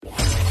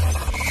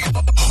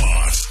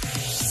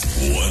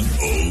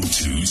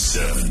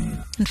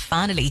1027. And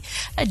finally,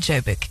 a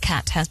Joburg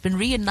cat has been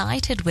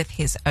reunited with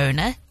his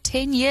owner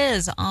 10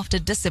 years after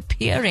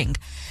disappearing.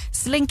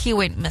 Slinky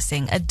went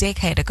missing a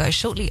decade ago,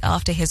 shortly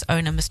after his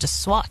owner, Mr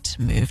Swart,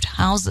 moved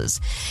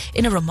houses.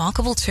 In a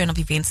remarkable turn of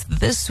events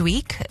this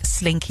week,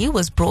 Slinky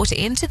was brought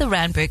into the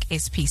Randburg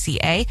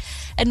SPCA,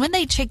 and when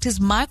they checked his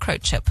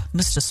microchip,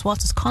 Mr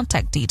Swart's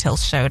contact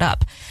details showed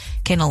up.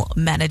 Kennel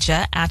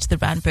manager at the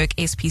Randburg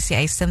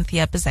SPCA,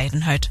 Cynthia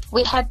Bezadenhout.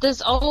 We had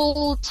this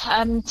old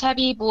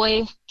tabby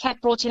boy cat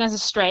brought in as a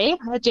stray.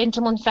 A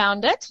gentleman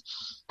found it.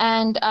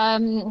 And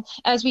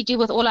as we do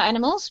with all our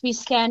animals, we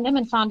scanned him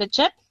and found a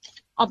chip.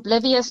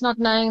 Oblivious, not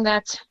knowing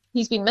that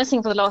he's been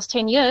missing for the last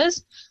 10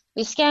 years.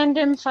 We scanned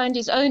him, found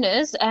his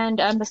owners, and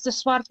Mr.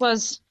 Swart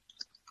was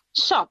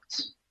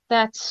shocked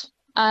that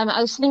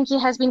Slinky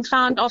has been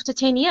found after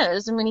 10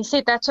 years. And when he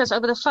said that to us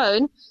over the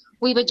phone,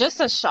 we were just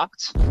as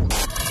shocked.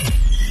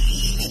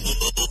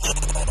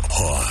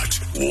 Hot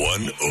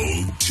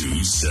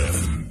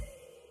 1027.